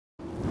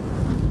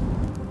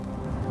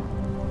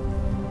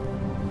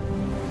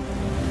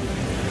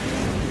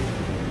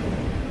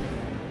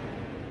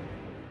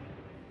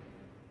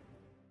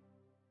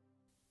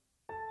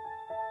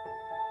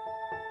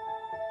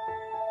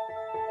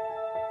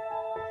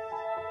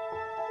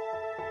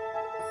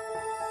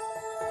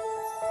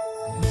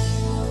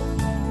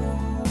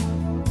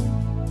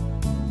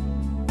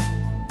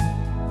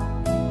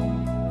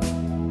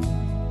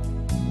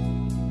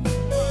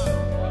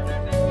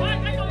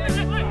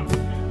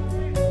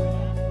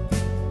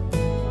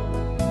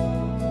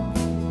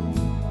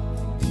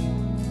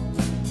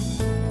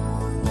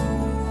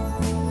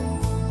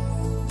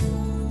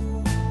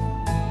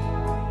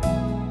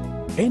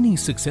Any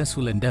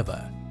successful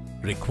endeavor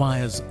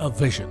requires a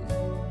vision.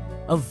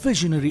 A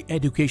visionary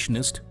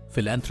educationist,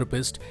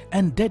 philanthropist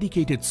and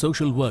dedicated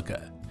social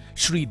worker,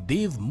 Shri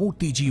Ram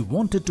Murti Ji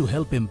wanted to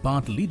help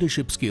impart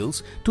leadership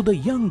skills to the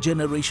young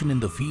generation in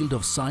the field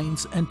of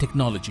science and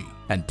technology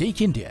and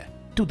take India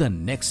to the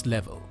next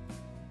level.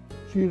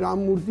 Shri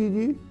Ram Murti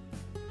Ji,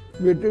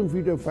 veteran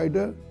freedom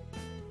fighter,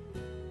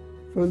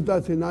 स्वतंत्रता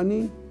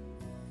सेनानी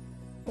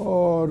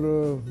और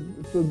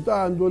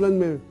स्वतंत्रता आंदोलन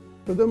में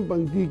प्रथम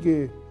पंक्ति के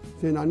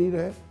सेनानी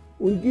रहे।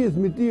 उनकी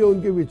स्मृति और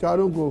उनके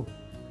विचारों को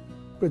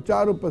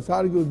प्रचार और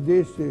प्रसार के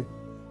उद्देश्य से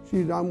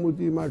श्री राम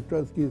मूर्ति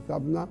ट्रस्ट की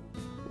स्थापना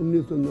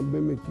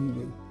 1990 में की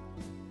गई।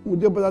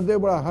 मुझे बताते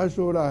बड़ा हर्ष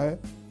हो रहा है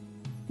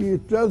कि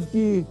ट्रस्ट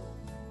की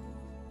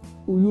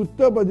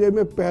उत्तर प्रदेश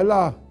में पहला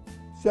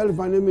सेल्फ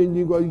फाइनेंस में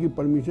इंजीनियरिंग कॉलेज की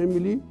परमिशन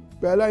मिली।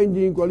 पहला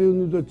इंजीनियरिंग कॉलेज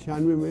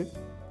 1996 में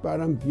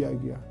प्रारंभ किया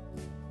गया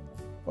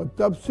और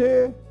तब से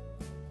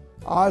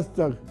आज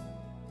तक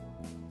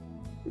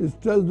इस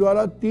ट्रस्ट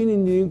द्वारा 3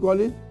 engineering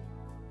college,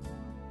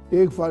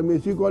 1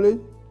 pharmacy college,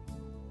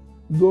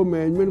 2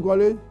 management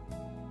college,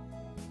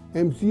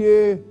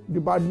 MCA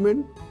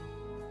department,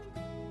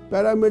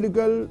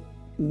 paramedical,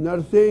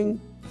 nursing,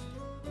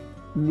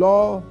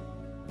 law,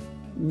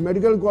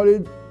 medical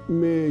college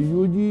में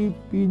UG,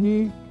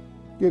 PG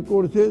के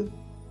कोर्सेज,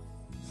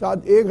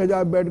 साथ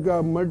 1000 बेड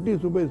का multi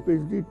super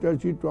speciality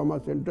tertiary trauma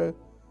centre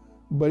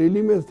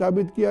Bareilly में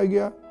स्थापित किया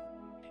गया।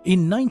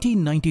 In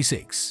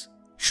 1996,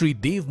 Shri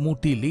Ram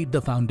Murti laid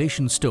the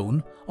foundation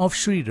stone of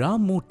Shri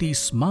Ram Murti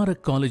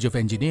Smarak College of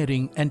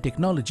Engineering and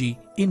Technology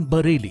in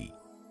Bareilly.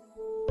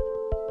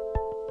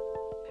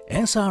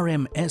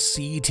 SRMS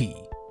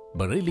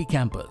Bareilly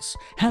campus,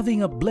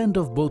 having a blend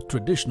of both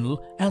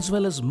traditional as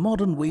well as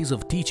modern ways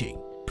of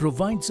teaching,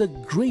 provides a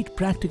great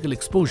practical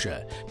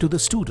exposure to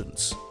the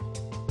students.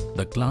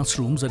 The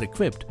classrooms are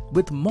equipped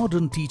with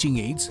modern teaching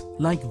aids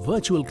like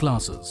virtual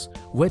classes,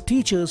 where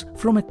teachers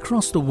from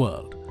across the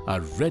world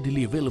are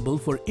readily available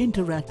for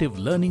interactive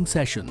learning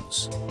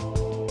sessions.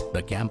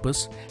 The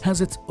campus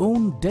has its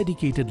own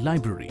dedicated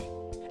library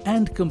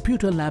and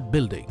computer lab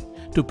building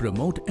to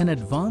promote an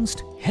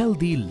advanced,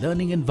 healthy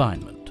learning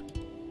environment.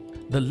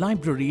 The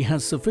library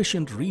has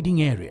sufficient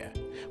reading area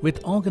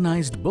with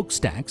organized book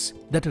stacks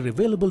that are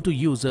available to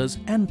users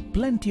and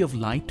plenty of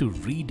light to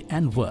read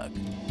and work.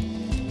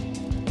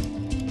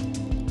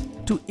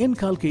 To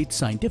inculcate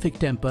scientific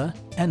temper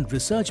and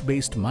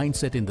research-based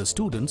mindset in the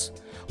students,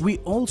 we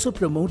also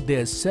promote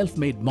their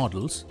self-made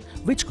models,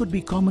 which could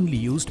be commonly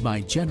used by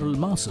general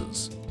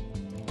masses.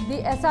 The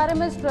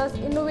SRMS Trust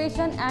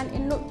Innovation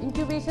and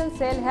Incubation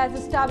Cell has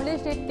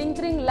established a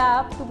tinkering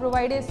lab to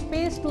provide a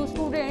space to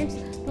students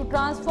to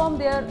transform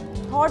their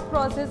thought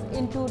process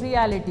into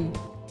reality.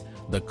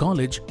 The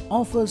college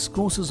offers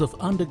courses of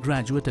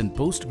undergraduate and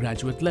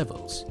postgraduate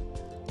levels,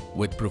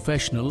 with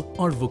professional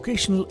or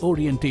vocational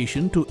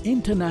orientation to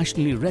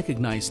internationally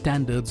recognized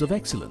standards of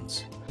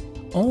excellence.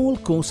 All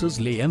courses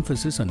lay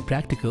emphasis on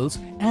practicals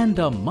and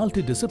are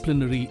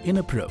multidisciplinary in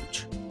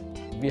approach.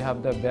 We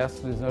have the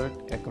best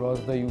result across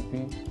the UP.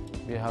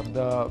 We have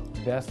the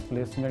best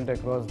placement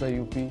across the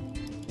UP.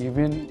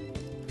 Even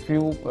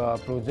few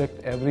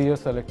projects every year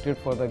selected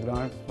for the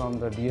grants from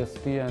the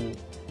DST and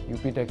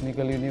UP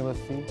Technical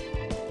University.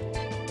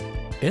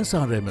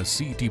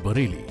 SRMS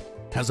Bareilly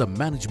has a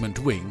management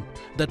wing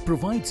that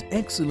provides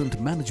excellent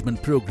management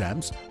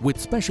programs with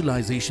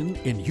specialization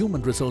in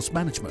human resource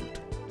management,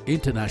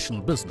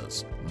 international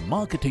business,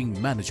 marketing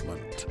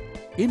management,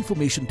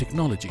 information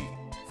technology,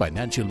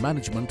 financial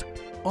management,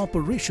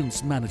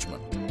 operations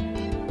management.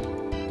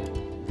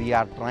 We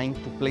are trying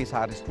to place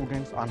our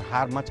students on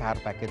much higher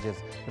packages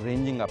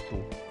ranging up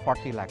to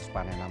 40 lakhs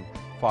per annum.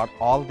 For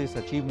all these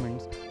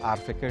achievements, our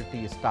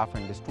faculty, staff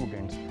and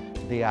students,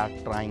 they are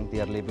trying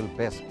their level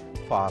best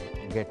for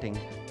getting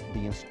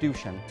the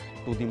institution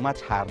to the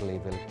much higher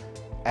level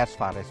as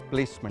far as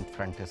placement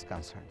front is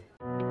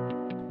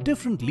concerned.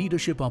 Different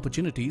leadership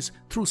opportunities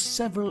through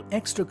several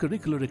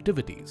extracurricular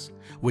activities,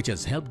 which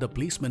has helped the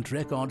placement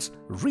records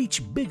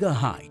reach bigger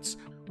heights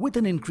with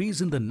an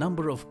increase in the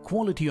number of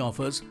quality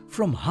offers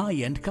from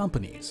high-end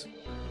companies.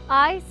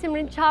 I,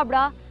 Simran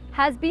Chabra,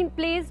 has been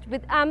placed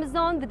with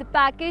Amazon with a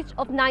package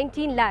of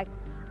 19 lakh.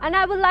 And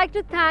I would like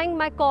to thank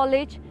my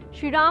college,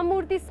 Shri Ram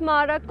Murti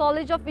Smarak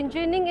College of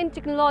Engineering and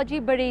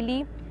Technology,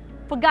 Bareilly,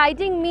 for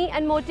guiding me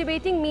and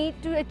motivating me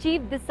to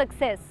achieve this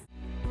success.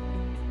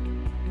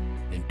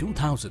 In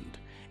 2000,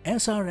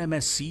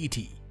 SRMS CET,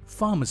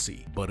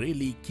 Pharmacy,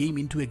 Bareilly came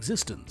into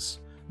existence.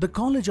 The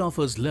college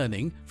offers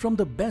learning from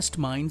the best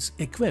minds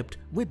equipped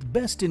with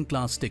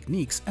best-in-class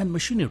techniques and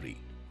machinery.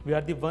 We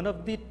are one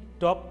of the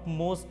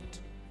topmost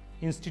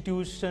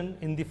institution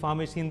in the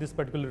pharmacy in this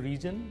particular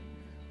region.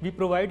 We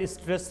provide a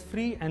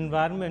stress-free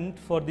environment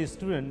for the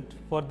student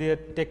for their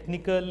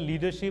technical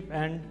leadership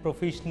and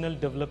professional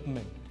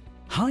development.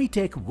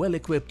 High-tech,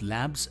 well-equipped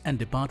labs and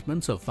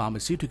departments of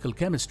pharmaceutical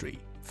chemistry,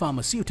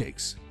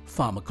 pharmaceutics,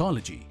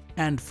 pharmacology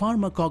and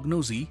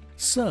pharmacognosy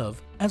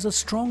serve as a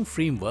strong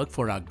framework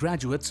for our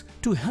graduates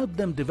to help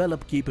them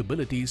develop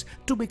capabilities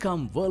to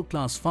become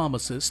world-class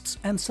pharmacists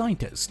and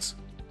scientists.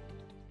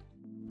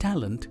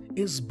 talent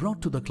is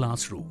brought to the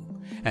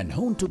classroom and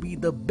honed to be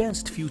the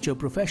best future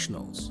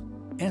professionals.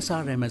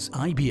 SRMS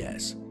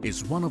IBS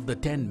is one of the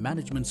 10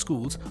 management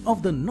schools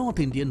of the North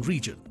Indian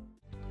region.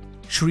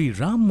 Shri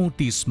Ram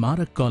Murti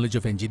Smarak College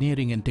of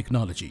Engineering and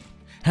Technology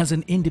has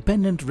an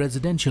independent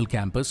residential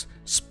campus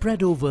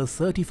spread over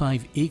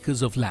 35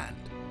 acres of land.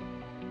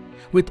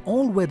 With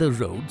all-weather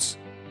roads,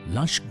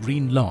 lush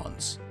green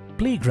lawns,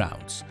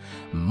 playgrounds,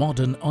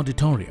 modern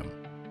auditorium,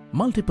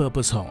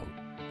 multipurpose hall,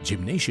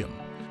 gymnasium,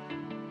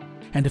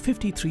 and a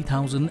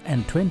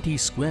 53,020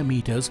 square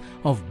meters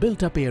of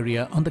built-up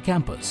area on the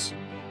campus.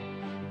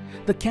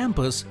 The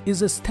campus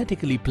is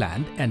aesthetically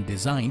planned and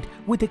designed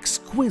with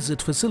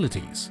exquisite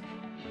facilities.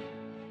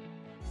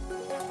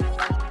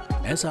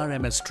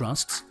 SRMS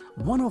Trust's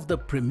one of the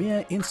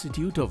premier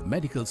Institute of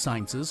Medical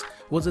Sciences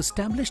was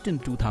established in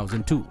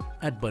 2002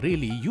 at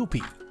Bareilly, UP,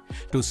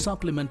 to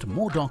supplement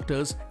more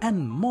doctors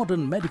and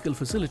modern medical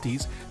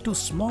facilities to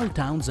small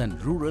towns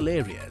and rural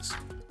areas.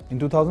 In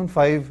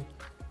 2005,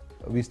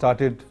 we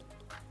started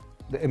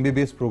the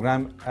MBBS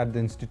program at the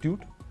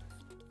institute,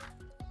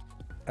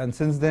 and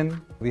since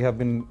then we have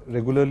been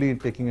regularly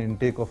taking an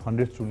intake of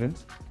 100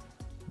 students.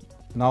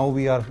 Now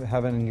we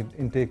have an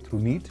intake through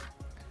NEET,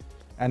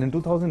 and in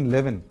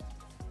 2011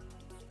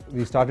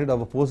 we started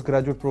our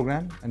postgraduate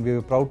program, and we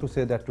are proud to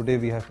say that today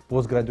we have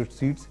postgraduate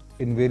seats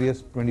in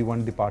various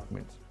 21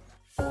 departments.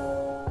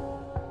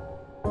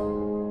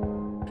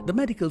 The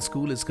medical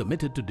school is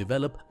committed to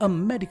develop a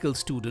medical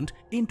student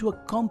into a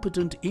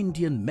competent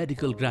Indian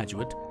medical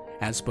graduate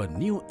as per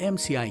new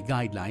MCI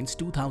Guidelines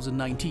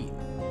 2019.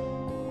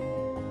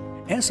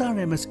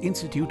 SRMS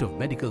Institute of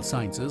Medical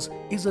Sciences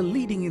is a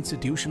leading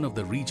institution of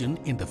the region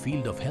in the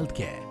field of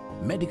healthcare,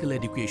 medical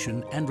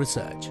education and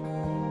research.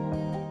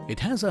 It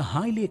has a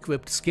highly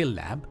equipped skill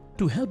lab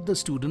to help the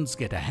students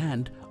get a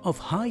hand of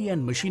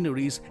high-end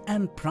machineries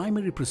and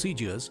primary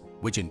procedures,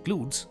 which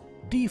includes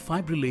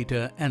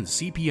defibrillator and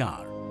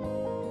CPR.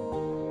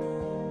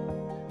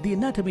 The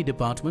anatomy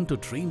department to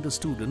train the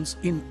students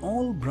in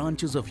all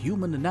branches of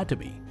human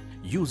anatomy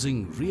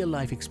using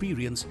real-life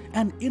experience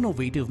and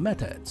innovative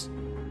methods.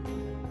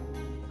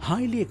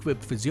 Highly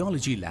equipped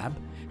physiology lab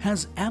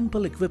has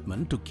ample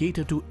equipment to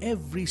cater to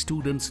every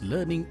student's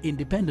learning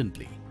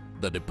independently.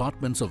 The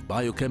departments of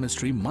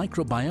biochemistry,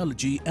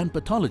 microbiology and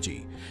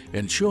pathology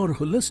ensure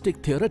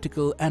holistic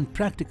theoretical and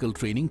practical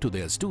training to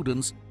their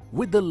students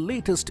with the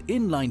latest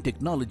inline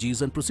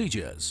technologies and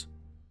procedures.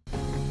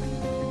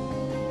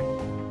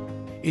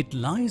 It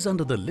lies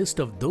under the list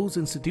of those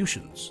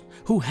institutions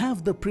who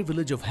have the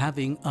privilege of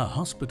having a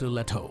hospital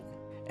at home.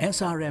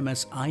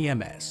 SRMS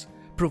IMS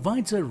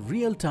provides a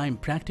real-time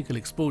practical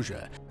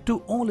exposure to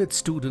all its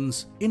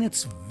students in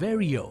its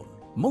very own,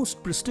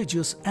 most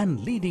prestigious and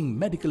leading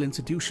medical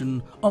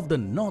institution of the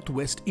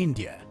Northwest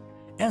India,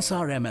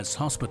 SRMS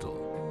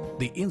Hospital.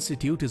 The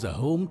institute is a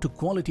home to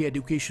quality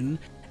education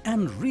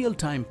and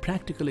real-time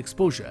practical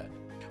exposure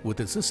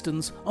with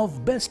assistance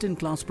of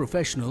best-in-class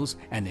professionals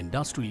and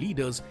industry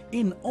leaders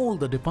in all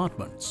the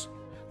departments.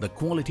 The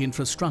quality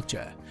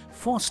infrastructure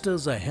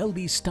fosters a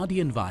healthy study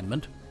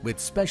environment with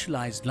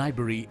specialized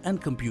library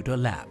and computer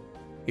lab.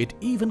 It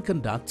even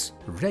conducts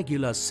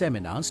regular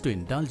seminars to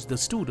indulge the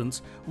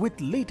students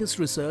with latest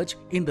research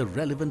in the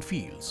relevant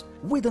fields,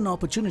 with an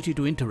opportunity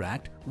to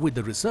interact with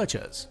the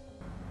researchers.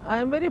 I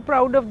am very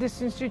proud of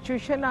this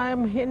institution. I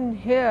am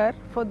here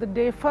for the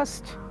day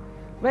first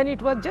when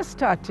it was just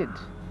started.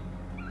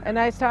 And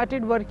I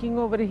started working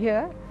over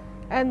here,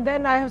 and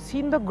then I have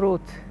seen the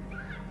growth.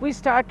 We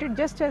started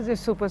just as a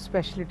super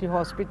specialty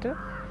hospital,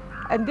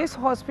 and this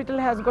hospital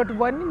has got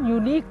one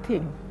unique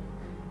thing,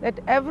 that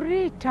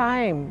every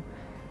time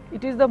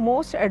it is the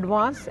most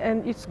advanced,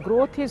 and its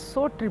growth is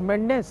so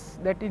tremendous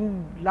that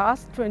in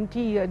last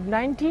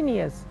 19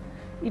 years,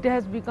 it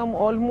has become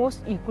almost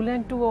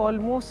equivalent to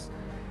almost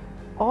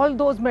all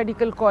those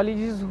medical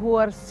colleges who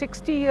are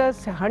 60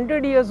 years,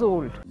 100 years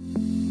old.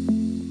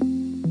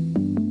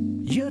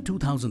 Year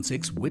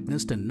 2006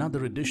 witnessed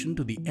another addition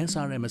to the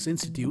SRMS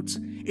Institutes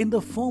in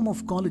the form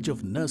of College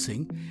of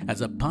Nursing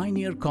as a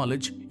pioneer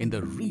college in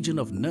the region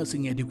of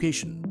nursing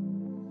education.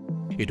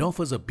 It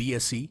offers a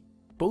B.Sc,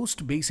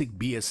 post-basic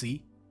B.Sc,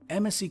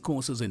 M.Sc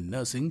courses in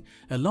nursing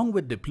along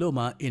with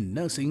diploma in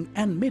nursing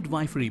and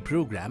midwifery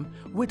program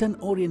with an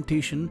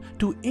orientation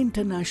to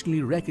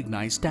internationally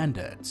recognized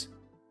standards.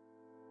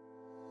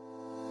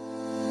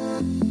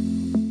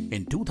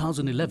 In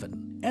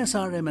 2011,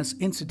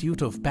 SRMS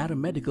Institute of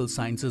Paramedical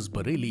Sciences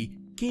Bareilly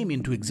came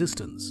into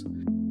existence.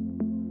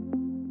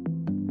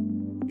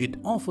 It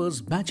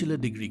offers bachelor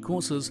degree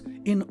courses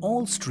in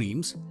all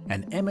streams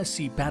and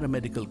MSc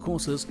paramedical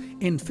courses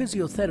in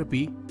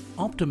physiotherapy,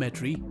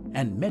 optometry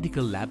and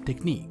medical lab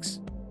techniques.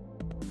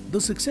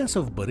 The success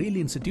of Bareilly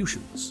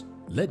institutions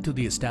led to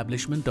the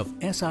establishment of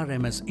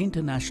SRMS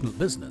International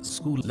Business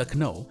School,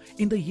 Lucknow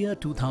in the year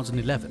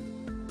 2011.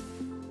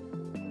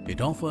 It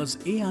offers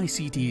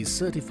AICTE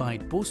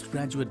certified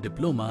postgraduate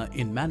diploma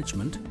in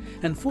management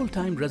and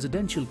full-time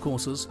residential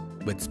courses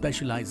with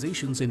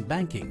specializations in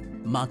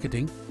banking,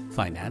 marketing,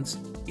 finance,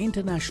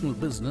 international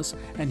business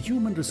and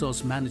human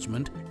resource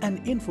management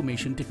and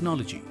information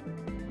technology.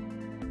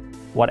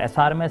 What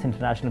SRMS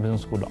International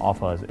Business School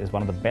offers is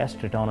one of the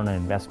best return on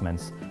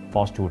investments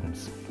for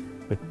students,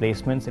 with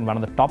placements in one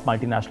of the top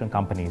multinational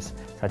companies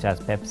such as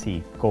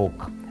Pepsi,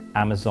 Coke,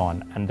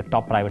 Amazon, and the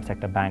top private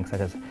sector banks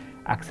such as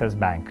Axis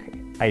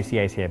Bank,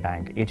 ICICI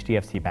Bank,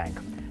 HDFC Bank.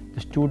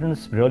 The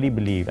students really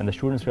believe and the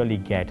students really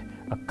get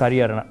a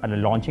career and a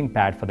launching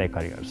pad for their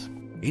careers.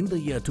 In the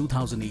year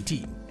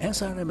 2018,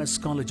 SRMS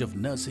College of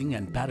Nursing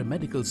and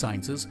Paramedical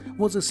Sciences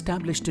was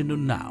established in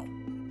Lucknow.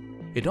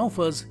 It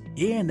offers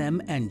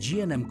A&M and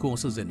GNM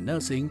courses in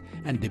nursing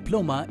and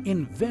diploma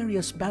in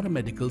various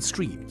paramedical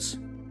streams.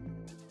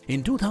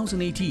 In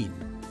 2018,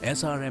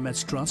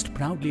 SRMS Trust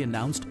proudly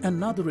announced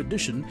another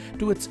addition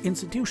to its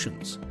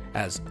institutions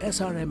as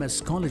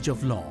SRMS College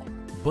of Law,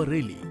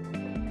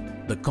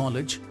 Bareilly. The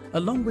college,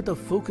 along with a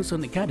focus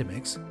on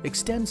academics,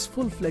 extends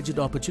full-fledged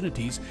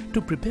opportunities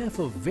to prepare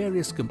for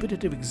various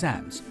competitive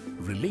exams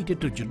related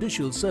to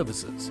judicial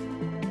services,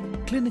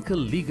 clinical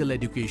legal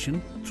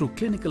education through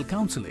clinical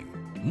counseling,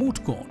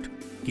 moot court,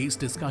 case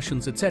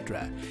discussions,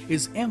 etc.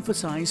 is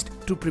emphasized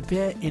to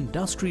prepare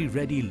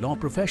industry-ready law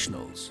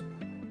professionals.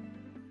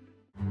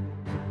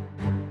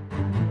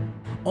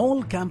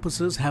 All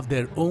campuses have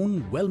their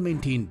own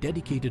well-maintained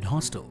dedicated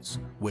hostels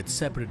with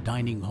separate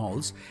dining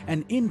halls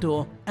and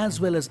indoor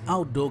as well as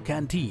outdoor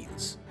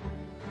canteens.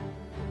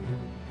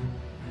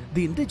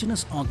 The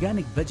indigenous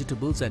organic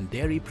vegetables and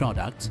dairy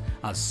products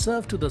are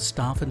served to the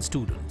staff and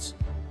students.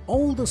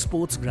 All the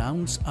sports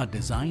grounds are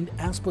designed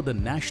as per the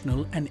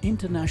national and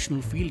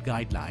international field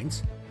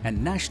guidelines,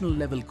 and national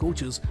level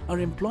coaches are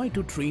employed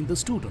to train the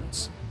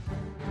students.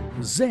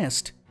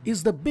 Zest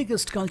is the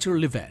biggest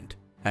cultural event,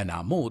 and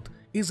Amod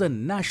is a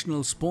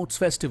national sports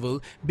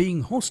festival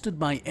being hosted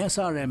by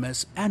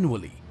SRMS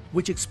annually,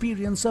 which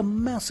experience a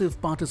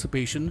massive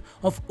participation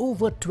of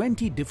over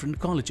 20 different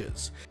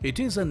colleges. It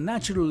is a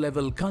natural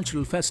level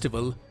cultural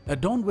festival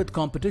adorned with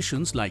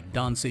competitions like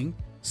dancing,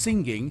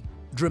 singing,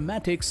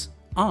 dramatics,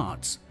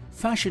 arts,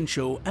 fashion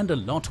show and a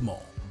lot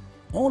more.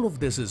 All of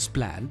this is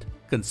planned,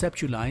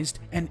 conceptualized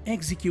and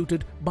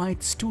executed by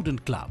its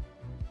student club,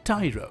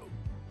 Tyro.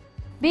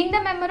 Being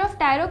the member of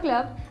Tyro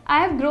Club,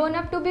 I have grown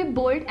up to be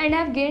bold and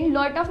have gained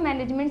lot of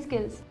management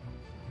skills.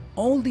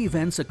 All the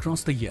events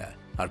across the year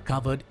are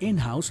covered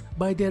in-house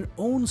by their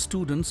own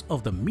students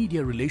of the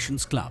Media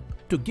Relations Club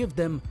to give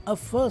them a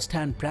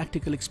first-hand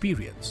practical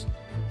experience.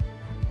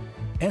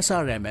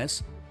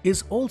 SRMS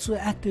is also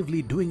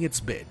actively doing its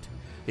bit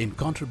in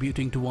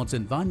contributing towards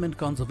environment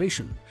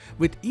conservation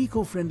with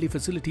eco-friendly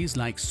facilities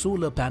like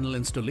solar panel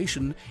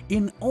installation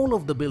in all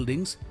of the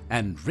buildings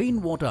and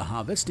rainwater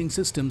harvesting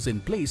systems in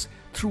place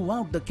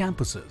throughout the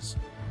campuses.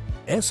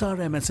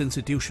 SRMS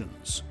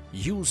institutions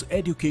use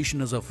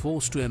education as a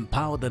force to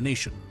empower the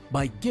nation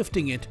by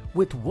gifting it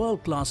with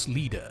world-class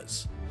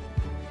leaders.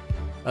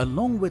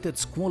 Along with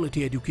its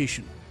quality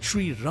education,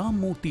 Shri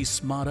Ram Murti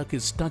Smarak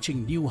is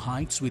touching new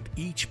heights with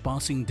each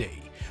passing day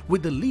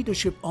with the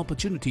leadership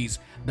opportunities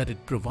that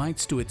it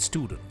provides to its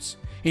students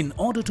in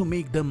order to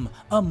make them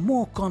a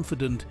more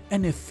confident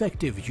and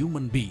effective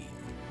human being.